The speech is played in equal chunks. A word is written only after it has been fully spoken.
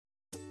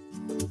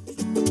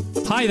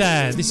Hi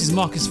there, this is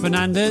Marcus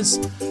Fernandez,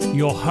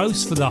 your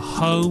host for the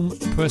Home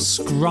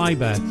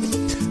Prescriber.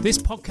 This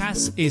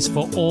podcast is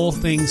for all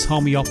things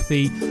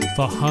homeopathy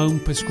for home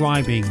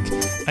prescribing,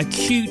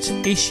 acute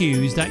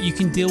issues that you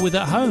can deal with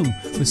at home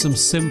with some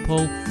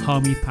simple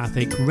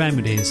homeopathic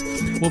remedies.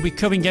 We'll be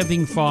covering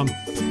everything from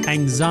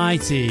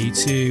anxiety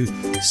to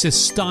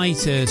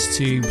cystitis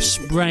to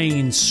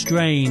sprains,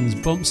 strains,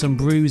 bumps and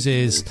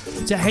bruises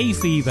to hay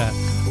fever.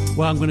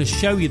 Well, I'm going to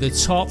show you the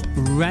top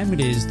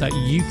remedies that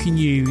you can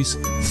use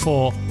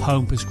for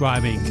home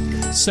prescribing.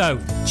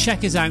 So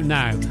check us out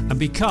now and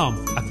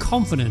become a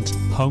confident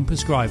home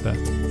prescriber.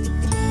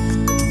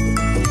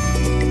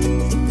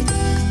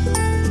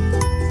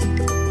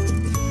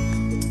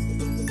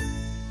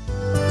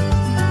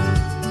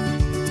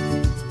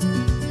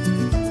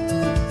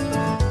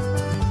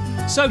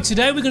 So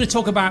today we're going to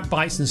talk about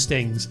bites and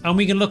stings, and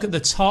we're going to look at the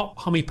top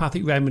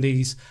homeopathic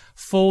remedies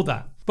for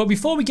that. But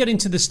before we get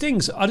into the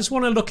stings, I just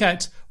want to look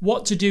at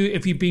what to do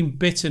if you've been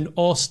bitten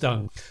or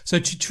stung. So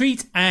to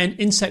treat an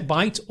insect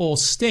bite or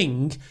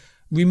sting,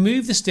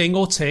 remove the sting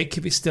or tick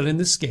if it's still in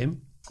the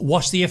skin.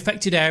 Wash the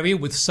affected area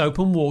with soap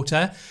and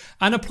water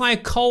and apply a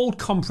cold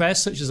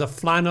compress such as a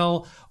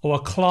flannel or a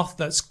cloth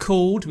that's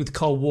cooled with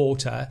cold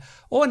water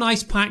or an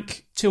ice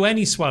pack to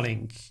any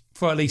swelling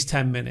for at least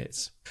 10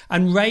 minutes.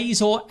 And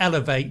raise or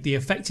elevate the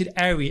affected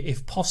area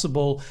if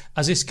possible,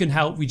 as this can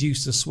help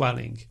reduce the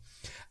swelling.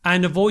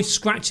 And avoid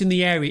scratching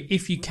the area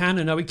if you can.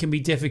 I know it can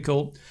be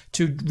difficult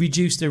to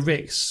reduce the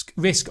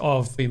risk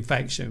of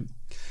infection.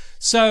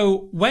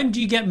 So when do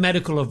you get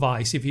medical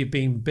advice if you've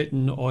been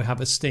bitten or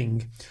have a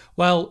sting?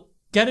 Well,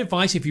 get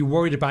advice if you're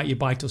worried about your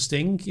bite or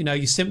sting. You know,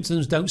 your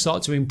symptoms don't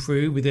start to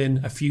improve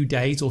within a few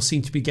days or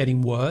seem to be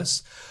getting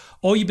worse.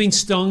 Or you've been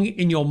stung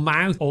in your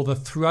mouth or the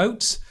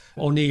throat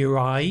or near your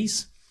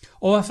eyes.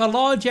 Or if a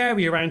large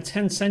area around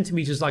 10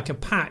 centimetres like a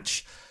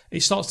patch,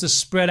 it starts to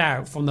spread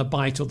out from the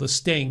bite or the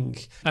sting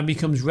and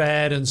becomes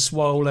red and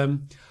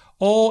swollen.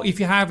 Or if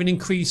you have an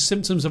increased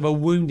symptoms of a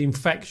wound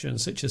infection,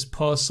 such as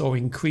pus or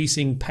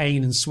increasing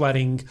pain and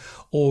swelling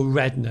or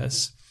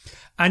redness.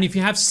 And if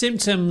you have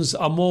symptoms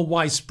of more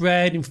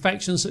widespread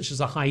infections, such as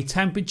a high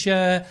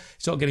temperature,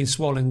 start getting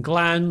swollen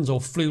glands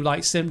or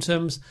flu-like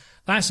symptoms,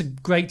 that's a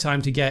great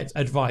time to get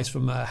advice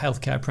from a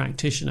healthcare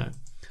practitioner.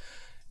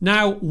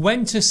 Now,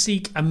 when to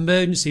seek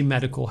emergency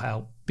medical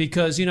help?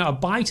 Because, you know, a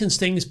bite and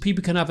stings,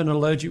 people can have an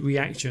allergic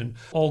reaction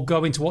or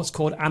go into what's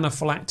called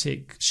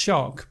anaphylactic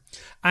shock.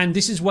 And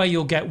this is where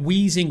you'll get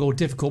wheezing or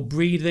difficult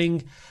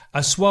breathing,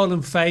 a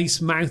swollen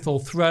face, mouth or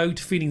throat,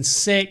 feeling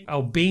sick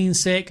or being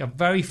sick, a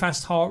very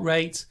fast heart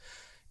rate,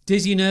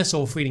 dizziness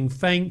or feeling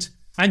faint,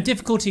 and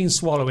difficulty in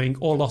swallowing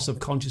or loss of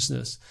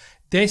consciousness.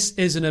 This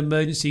is an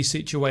emergency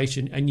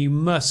situation and you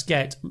must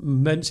get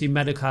emergency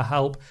medical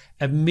help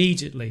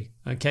immediately,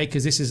 okay?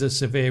 Because this is a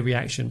severe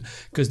reaction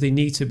because they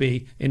need to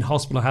be in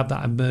hospital, have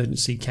that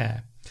emergency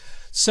care.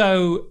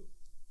 So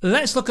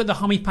let's look at the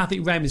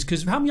homeopathic remedies,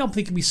 because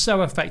homeopathy can be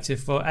so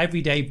effective for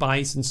everyday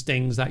bites and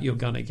stings that you're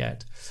going to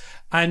get.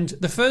 And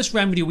the first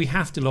remedy we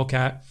have to look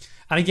at,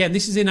 and again,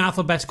 this is in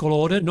alphabetical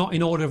order, not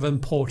in order of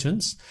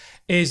importance,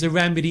 is the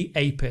remedy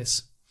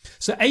Apis.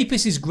 So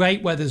Apis is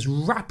great where there's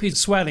rapid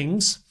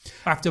swellings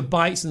after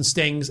bites and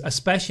stings,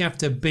 especially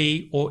after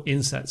bee or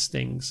insect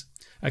stings.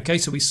 Okay,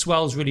 so it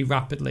swells really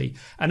rapidly.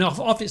 And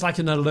often it's like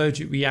an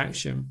allergic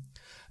reaction.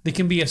 There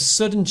can be a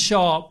sudden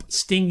sharp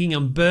stinging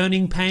and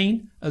burning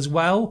pain as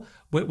well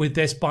with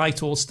this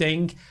bite or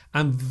sting,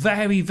 and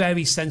very,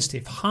 very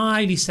sensitive,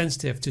 highly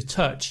sensitive to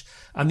touch.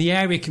 And the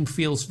area can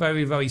feel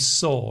very, very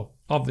sore.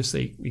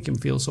 Obviously, you can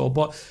feel sore,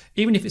 but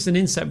even if it's an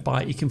insect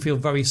bite, you can feel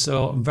very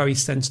sore and very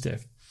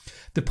sensitive.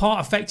 The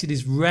part affected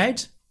is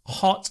red,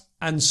 hot,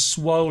 and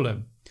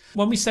swollen.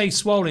 When we say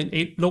swollen,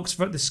 it looks,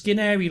 the skin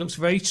area looks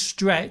very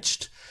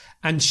stretched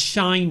and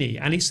shiny,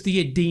 and it's the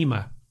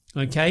edema.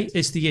 Okay,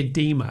 it's the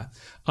edema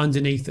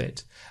underneath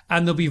it,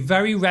 and they'll be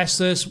very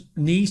restless,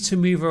 need to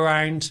move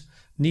around,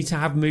 need to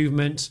have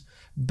movement.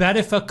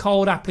 Better for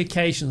cold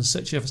applications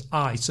such as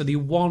ice, so they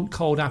want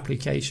cold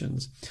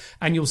applications.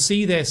 And you'll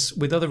see this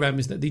with other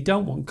remedies that they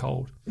don't want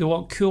cold. They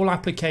want cool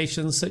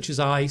applications such as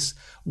ice,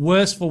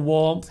 worse for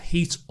warmth,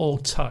 heat or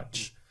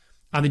touch.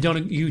 And they don't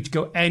want you to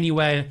go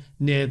anywhere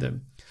near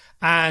them.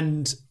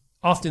 And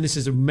often this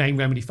is a main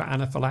remedy for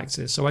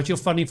anaphylaxis. So as you're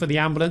funding for the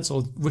ambulance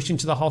or rushing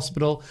to the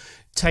hospital,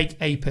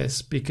 take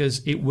Apis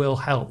because it will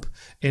help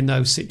in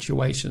those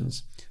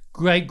situations.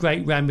 Great,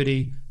 great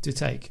remedy to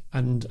take.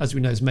 And as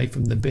we know, it's made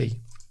from the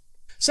bee.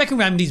 Second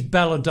remedy is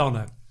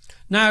belladonna.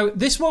 Now,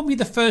 this won't be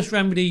the first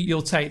remedy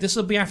you'll take. This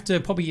will be after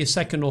probably your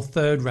second or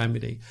third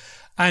remedy.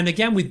 And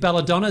again, with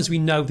belladonna, as we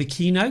know, the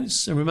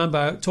keynotes, and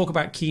remember, talk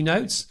about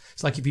keynotes.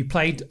 It's like if you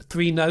played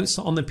 3 notes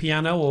on the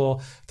piano or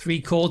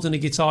 3 chords on a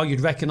guitar, you'd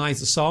recognize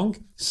the song.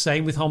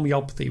 Same with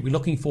homeopathy. We're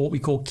looking for what we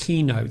call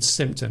keynotes,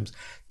 symptoms,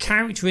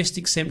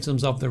 characteristic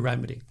symptoms of the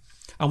remedy.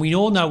 And we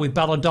all know with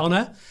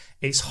belladonna,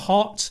 it's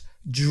hot,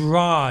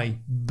 dry,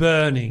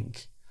 burning.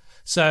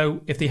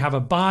 So if they have a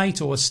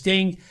bite or a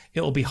sting,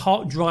 it'll be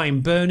hot, dry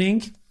and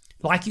burning,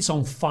 like it's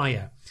on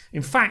fire.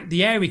 In fact,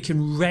 the area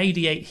can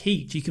radiate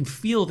heat. You can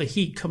feel the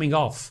heat coming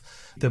off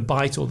the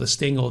bite or the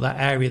sting or that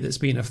area that's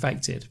been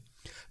affected.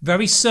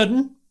 Very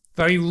sudden,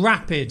 very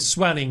rapid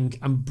swelling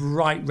and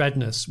bright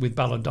redness with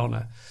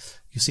belladonna.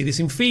 You see this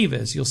in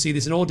fevers. You'll see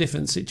this in all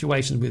different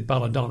situations with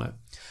belladonna.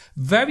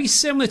 Very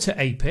similar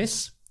to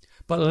apis,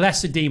 but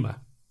less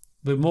edema,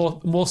 but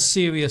more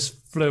serious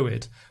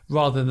fluid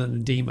rather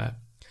than edema.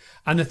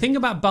 And the thing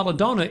about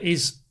belladonna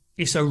is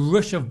it's a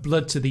rush of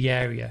blood to the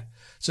area.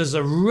 So there's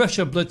a rush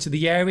of blood to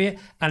the area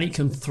and it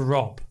can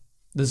throb.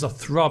 There's a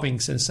throbbing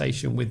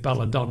sensation with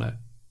belladonna.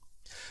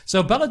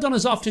 So belladonna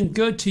is often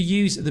good to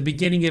use at the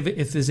beginning of it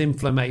if there's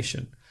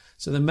inflammation.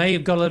 So they may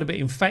have got a little bit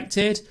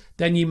infected,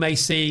 then you may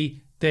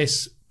see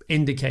this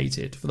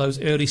indicated for those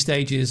early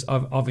stages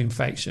of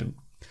infection.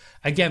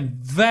 Again,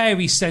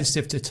 very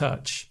sensitive to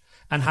touch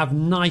and have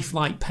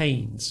knife-like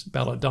pains,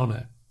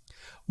 belladonna.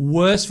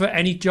 Worse for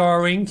any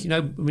jarring,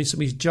 when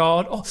somebody's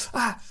jarred,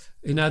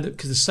 because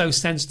they're so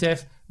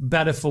sensitive.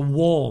 Better for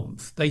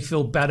warmth. They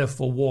feel better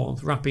for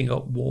warmth, wrapping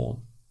up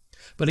warm.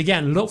 But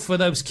again, look for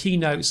those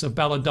keynotes of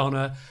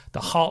belladonna, the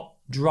hot,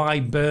 dry,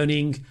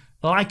 burning,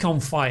 like on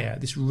fire,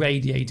 this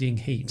radiating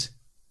heat.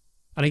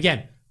 And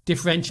again,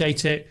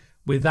 differentiate it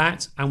with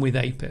that and with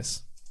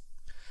apis.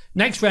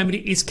 Next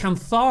remedy is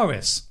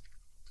cantharis.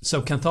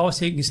 So cantharis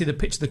here, you can see the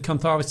picture of the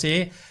cantharis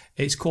here.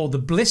 It's called the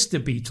blister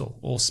beetle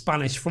or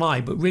Spanish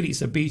fly, but really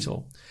it's a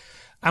beetle.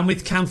 And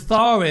with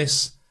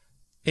cantharis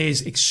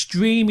is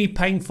extremely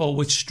painful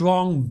with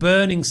strong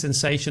burning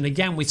sensation,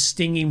 again with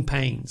stinging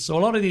pains. So a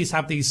lot of these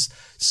have these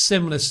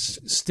similar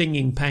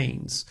stinging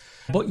pains.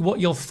 But what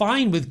you'll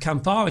find with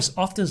cantharis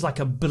often is like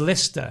a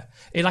blister.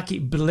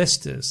 It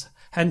blisters.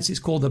 Hence it's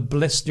called a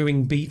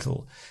blistering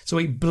beetle. So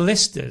it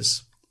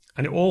blisters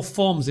and it all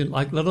forms in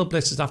like little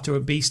blisters after a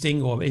bee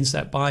sting or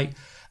insect bite,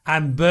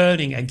 and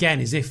burning again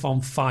as if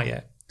on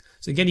fire.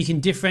 So again, you can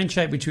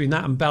differentiate between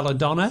that and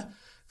belladonna.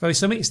 Very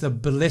similar, it's the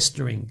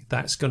blistering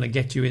that's going to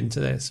get you into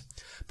this.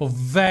 But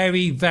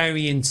very,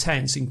 very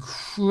intense,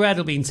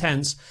 incredibly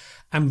intense,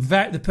 and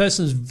the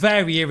person's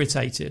very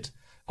irritated,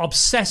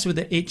 obsessed with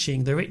the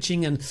itching. They're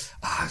itching and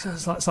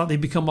it's like they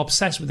become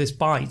obsessed with this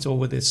bite or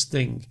with this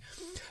sting.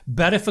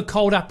 Better for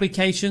cold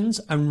applications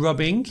and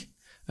rubbing,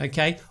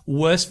 okay?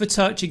 Worse for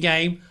touch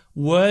again.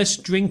 Worse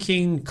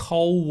drinking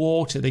cold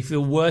water. They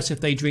feel worse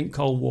if they drink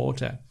cold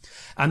water.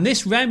 And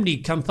this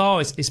remedy,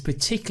 cantharis, is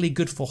particularly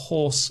good for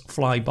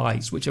horsefly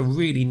bites, which are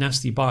really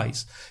nasty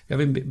bites. If you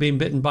haven't been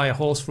bitten by a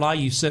horsefly,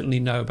 you certainly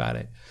know about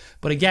it.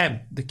 But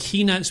again, the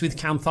keynotes with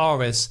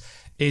cantharis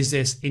is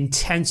this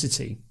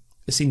intensity.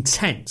 It's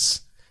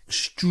intense,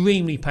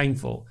 extremely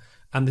painful,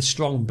 and the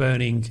strong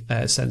burning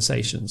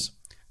sensations.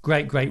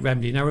 Great, great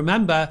remedy. Now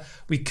remember,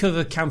 we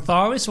covered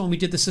cantharis when we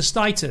did the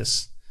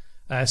cystitis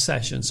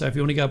session. So if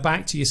you want to go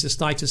back to your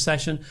cystitis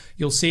session,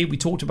 you'll see we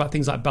talked about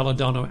things like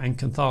belladonna and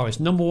cantharis.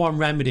 Number one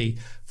remedy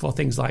for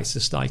things like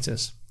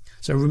cystitis.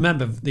 So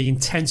remember the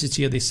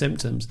intensity of these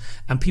symptoms,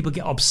 and people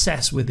get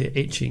obsessed with the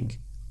itching.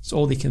 It's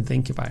all they can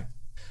think about.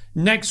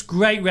 Next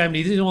great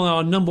remedy, this is one of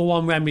our number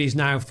one remedies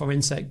now for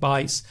insect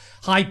bites,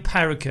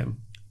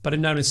 hypericum, better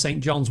known as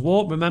St. John's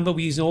wort. Remember,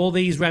 we use all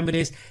these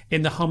remedies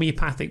in the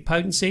homeopathic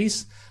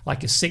potencies,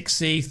 like a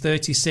 6C,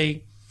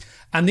 30C.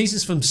 And these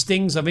is from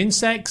stings of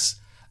insects,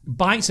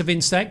 bites of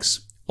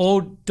insects,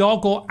 or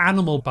dog or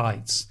animal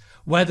bites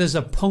where there's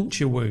a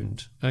puncture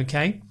wound,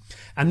 okay?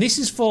 And this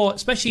is for,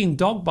 especially in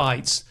dog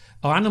bites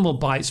or animal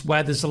bites,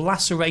 where there's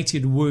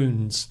lacerated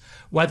wounds,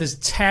 where there's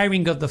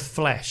tearing of the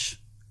flesh,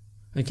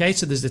 okay?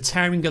 So there's the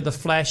tearing of the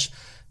flesh,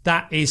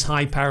 that is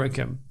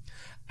hypericum.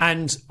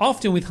 And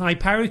often with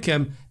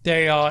hypericum,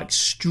 they are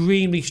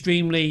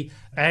extremely,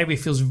 area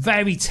feels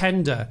very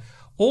tender,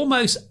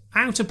 almost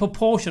out of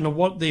proportion of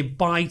what the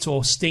bite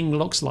or sting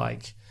looks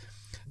like,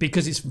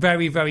 because it's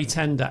very, very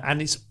tender,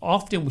 and it's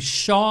often with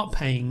sharp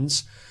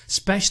pains,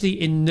 especially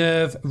in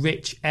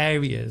nerve-rich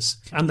areas.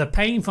 And the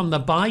pain from the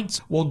bite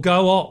will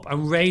go up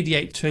and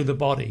radiate to the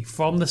body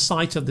from the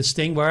site of the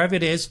sting, wherever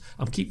it is.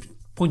 I keep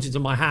pointing to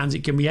my hands,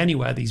 it can be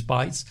anywhere, these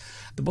bites,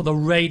 but they'll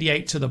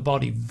radiate to the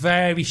body.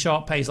 Very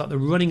sharp pains, like they're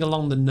running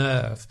along the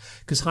nerve,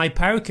 because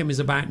hypericum is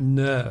about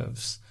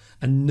nerves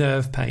and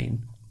nerve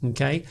pain.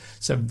 Okay,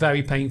 so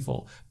very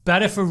painful.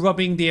 Better for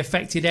rubbing the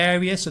affected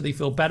area, so they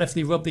feel better if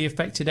they rub the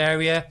affected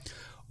area.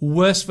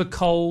 Worse for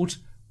cold,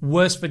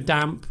 worse for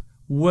damp,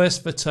 worse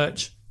for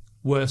touch,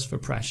 worse for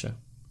pressure.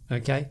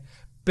 Okay,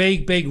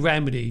 big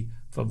remedy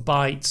for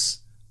bites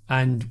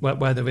and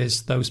where there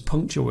is those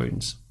puncture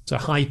wounds. So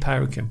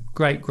hypericum,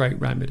 great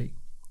remedy.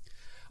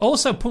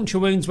 Also puncture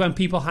wounds when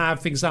people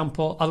have, for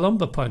example, a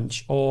lumbar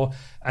punch or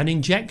an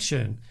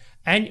injection,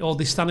 or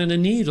they stand in a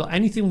needle,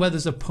 anything where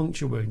there's a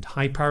puncture wound.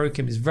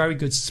 Hypericum is very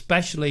good,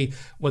 especially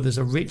where there's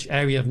a rich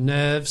area of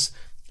nerves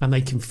and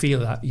they can feel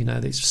that,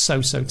 it's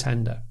so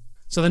tender.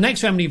 So the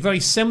next remedy, very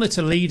similar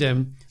to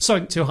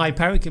to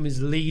hypericum,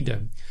 is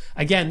ledum.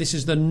 Again, this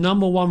is the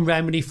number one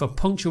remedy for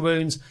puncture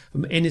wounds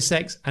from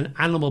insects and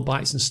animal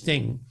bites and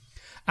sting.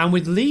 And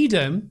with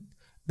ledum,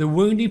 the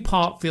wounded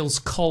part feels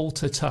cold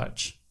to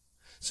touch.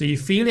 So you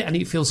feel it and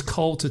it feels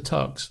cold to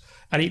touch.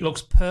 and it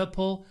looks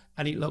purple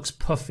and it looks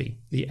puffy,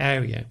 the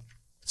area.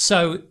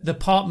 So the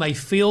part may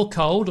feel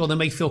cold, or they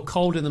may feel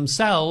cold in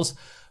themselves,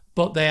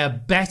 but they are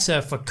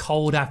better for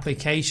cold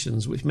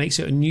applications, which makes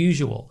it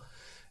unusual.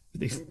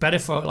 It's better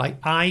for like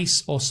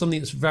ice or something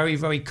that's very,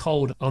 very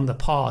cold on the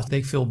part.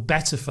 They feel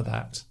better for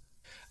that.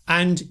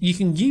 And you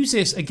can use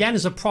this, again,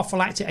 as a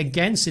prophylactic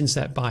against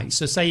insect bites.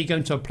 So say you're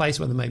going to a place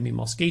where there may be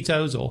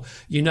mosquitoes, or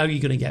you know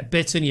you're going to get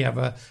bitten, you have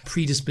a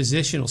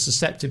predisposition or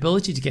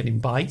susceptibility to getting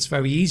bites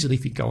very easily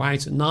if you go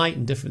out at night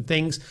and different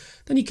things,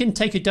 then you can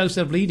take a dose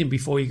of Leadum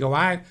before you go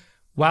out,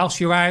 whilst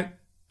you're out,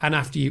 and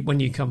after you, when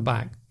you come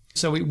back.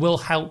 So it will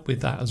help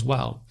with that as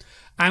well.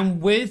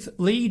 And with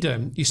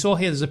Leadum, you saw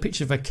here there's a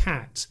picture of a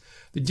cat.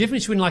 The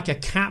difference between like a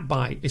cat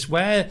bite is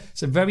where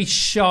it's a very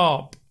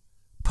sharp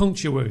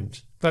puncture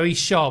wound. Very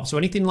sharp. So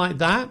anything like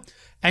that,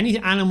 any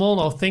animal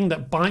or thing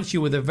that bites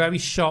you with a very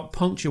sharp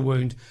puncture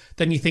wound,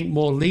 then you think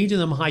more Leadum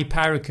than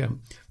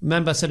hypericum.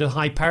 Remember I said a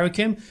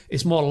hypericum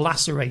is more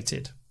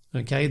lacerated.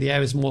 Okay, the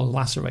area is more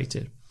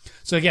lacerated.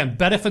 So again,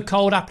 better for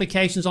cold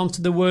applications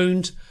onto the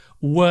wound,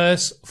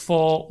 worse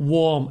for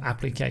warm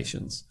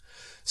applications.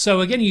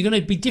 So again, you're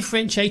going to be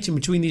differentiating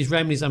between these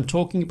remedies I'm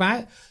talking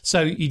about.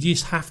 So you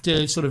just have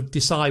to sort of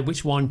decide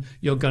which one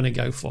you're going to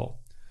go for.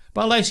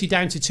 But I'll allows you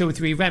down to 2 or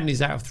 3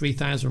 remedies out of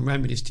 3,000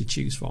 remedies to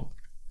choose from.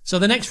 So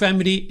the next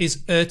remedy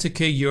is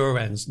Urtica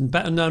urens,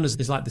 better known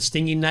as like the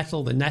stinging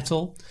nettle, the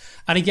nettle.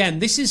 And again,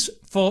 this is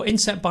for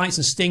insect bites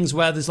and stings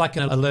where there's like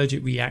an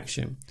allergic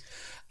reaction.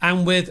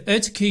 And with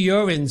Urtica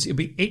urens, it'll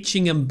be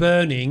itching and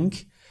burning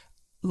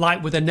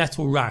like with a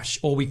nettle rash,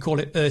 or we call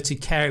it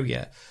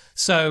urticaria.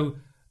 So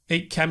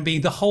it can be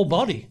the whole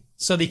body.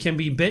 So they can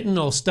be bitten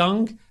or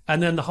stung,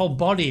 and then the whole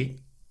body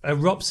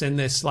erupts in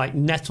this like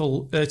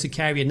nettle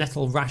urticaria,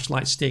 nettle rash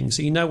like sting.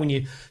 So you know when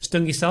you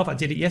stung yourself, I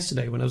did it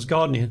yesterday when I was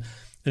gardening,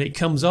 and it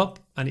comes up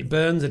and it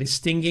burns and it's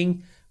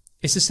stinging.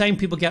 It's the same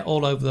people get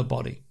all over the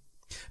body.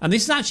 And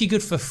this is actually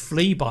good for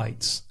flea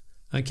bites.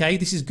 Okay,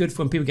 this is good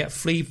for when people get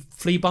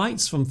flea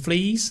bites from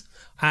fleas,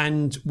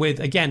 and with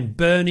again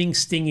burning,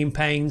 stinging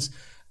pains,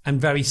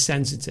 and very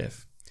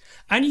sensitive.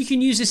 And you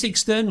can use this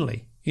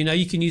externally. You know,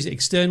 you can use it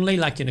externally,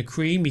 like in a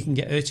cream. You can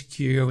get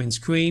Urtica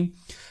urens cream.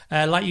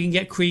 Like you can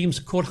get creams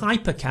called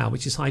Hypercal,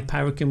 which is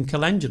Hypericum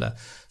calendula.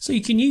 So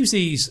you can use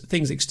these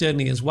things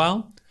externally as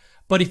well.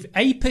 But if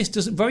Apis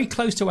doesn't, very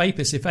close to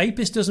Apis, if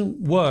Apis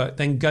doesn't work,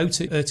 then go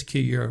to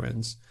Urtica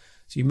urens.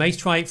 So you may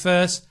try it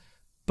first,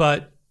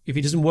 but if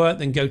it doesn't work,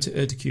 then go to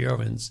Urtica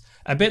urens.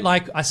 A bit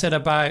like I said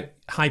about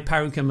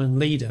Hypericum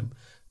and Leadum.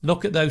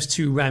 Look at those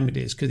 2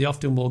 remedies because they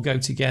often will go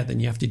together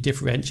and you have to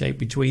differentiate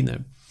between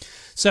them.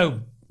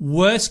 So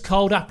worse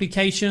cold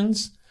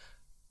applications,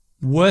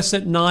 worse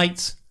at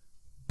night,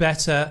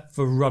 better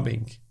for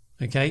rubbing.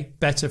 Okay,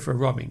 better for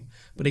rubbing.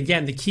 But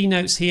again, the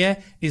keynotes here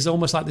is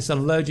almost like this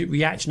allergic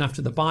reaction after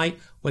the bite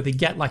where they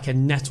get like a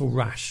nettle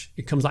rash.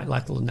 It comes like a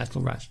little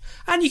nettle rash.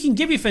 And you can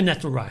give it for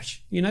nettle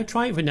rash. You know,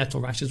 try it for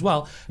nettle rash as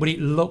well. But it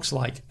looks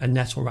like a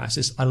nettle rash,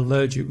 this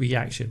allergic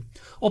reaction.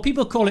 Or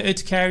people call it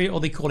urticaria, or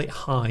they call it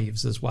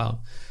hives as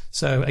well.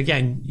 So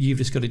again, you've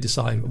just got to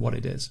decide what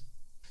it is.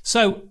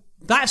 So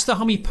that's the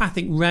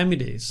homeopathic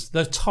remedies,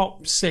 the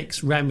top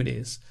 6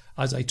 remedies.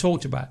 As I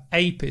talked about,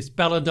 Apis,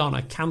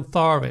 Belladonna,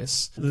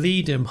 Cantharis,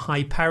 Leadum,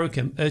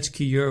 Hypericum,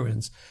 Urtica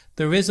urens.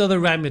 There is other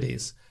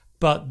remedies,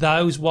 but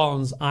those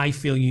ones I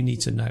feel you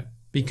need to know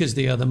because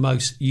they are the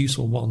most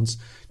useful ones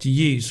to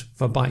use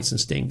for bites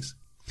and stings.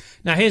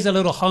 Now here's a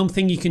little home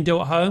thing you can do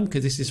at home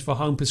because this is for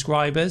home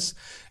prescribers.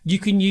 You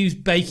can use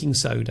baking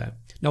soda.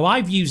 Now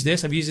I've used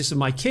this with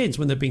my kids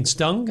when they've been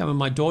stung. I mean,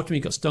 my daughter, when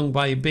he got stung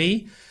by a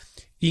bee,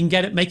 you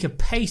can make a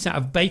paste out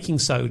of baking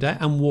soda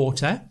and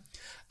water.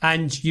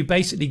 And you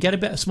basically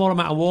get a small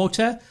amount of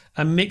water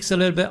and mix a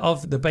little bit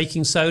of the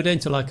baking soda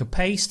into like a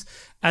paste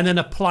and then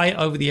apply it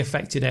over the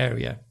affected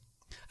area.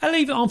 And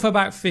leave it on for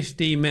about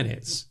 15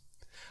 minutes.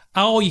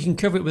 Or you can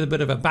cover it with a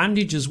bit of a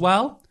bandage as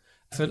well,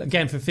 for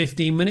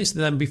 15 minutes,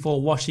 then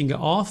before washing it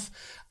off.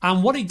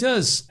 And what it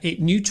does, it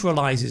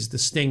neutralizes the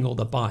sting or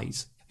the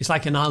bite. It's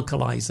like an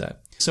alkalizer.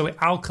 So it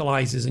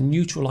alkalizes and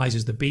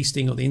neutralizes the bee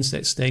sting or the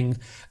insect sting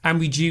and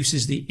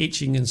reduces the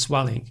itching and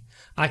swelling.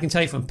 I can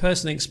tell you from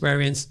personal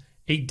experience,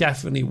 it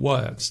definitely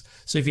works.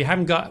 So if you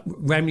haven't got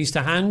remedies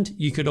to hand,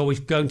 you could always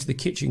go into the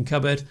kitchen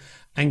cupboard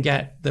and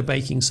get the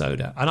baking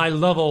soda. And I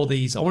love all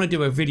these. I want to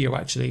do a video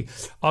actually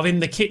of in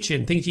the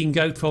kitchen, things you can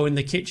go for in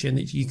the kitchen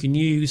that you can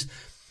use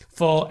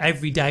for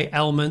everyday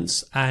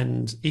ailments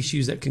and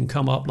issues that can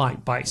come up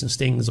like bites and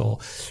stings, or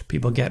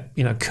people get,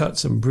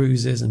 cuts and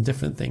bruises and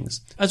different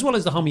things, as well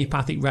as the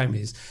homeopathic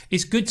remedies.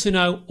 It's good to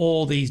know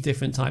all these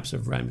different types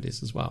of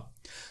remedies as well.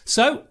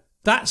 So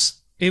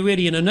that's it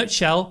really in a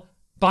nutshell.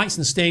 Bites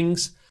and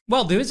stings.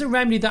 Well, there is a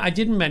remedy that I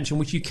didn't mention,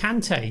 which you can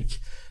take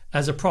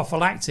as a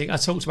prophylactic. I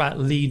talked about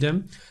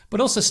Leadum,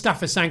 but also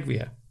Staphylococcus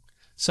aureus.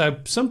 So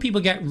some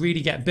people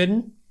really get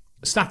bitten.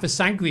 Staphylococcus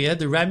aureus,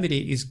 the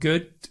remedy is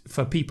good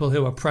for people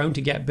who are prone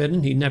to get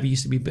bitten, who never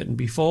used to be bitten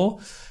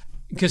before.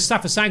 Because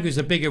Staphylococcus aureus is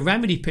a bigger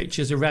remedy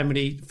picture, is a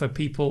remedy for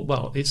people.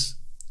 Well, it's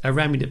a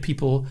remedy that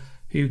people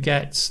who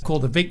get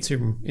called the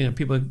victim,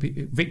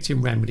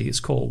 victim remedy it's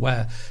called,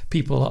 where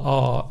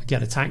people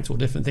get attacked or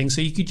different things.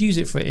 So you could use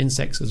it for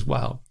insects as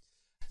well.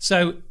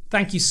 So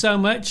thank you so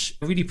much.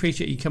 I really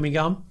appreciate you coming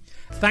on.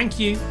 Thank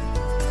you.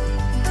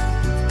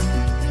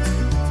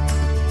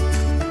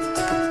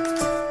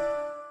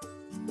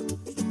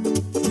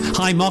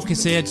 Hi,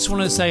 Marcus here. Just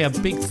wanted to say a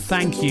big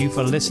thank you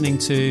for listening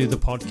to the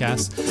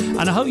podcast,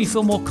 and I hope you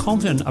feel more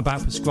confident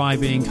about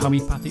prescribing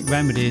homeopathic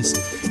remedies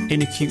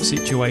in acute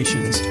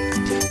situations.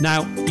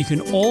 Now, you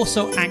can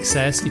also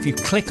access, if you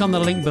click on the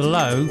link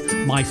below,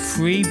 my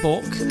free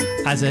book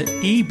as an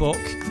ebook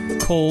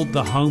called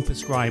The Home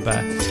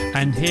Prescriber,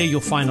 and here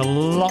you'll find a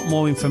lot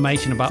more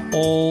information about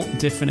all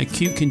different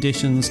acute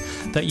conditions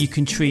that you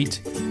can treat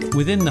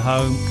within the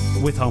home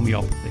with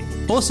homeopathy.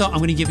 Also, I'm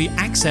going to give you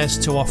access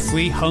to our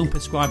free Home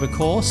Prescriber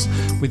course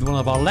with one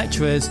of our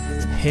lecturers,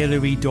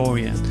 Hilary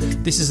Dorian.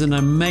 This is an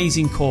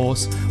amazing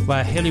course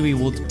where Hilary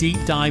will deep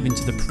dive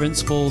into the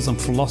principles and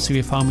philosophy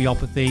of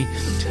homeopathy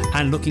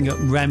and looking at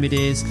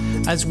remedies,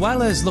 as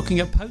well as looking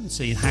at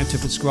potency and how to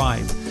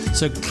prescribe.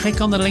 So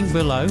click on the link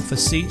below for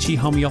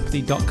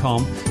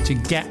ChiHomeopathy.com to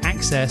get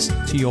access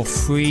to your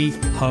free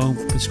Home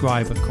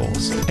Prescriber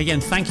course. Again,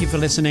 thank you for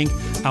listening,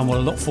 and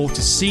we'll look forward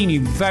to seeing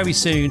you very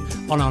soon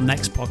on our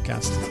next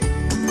podcast.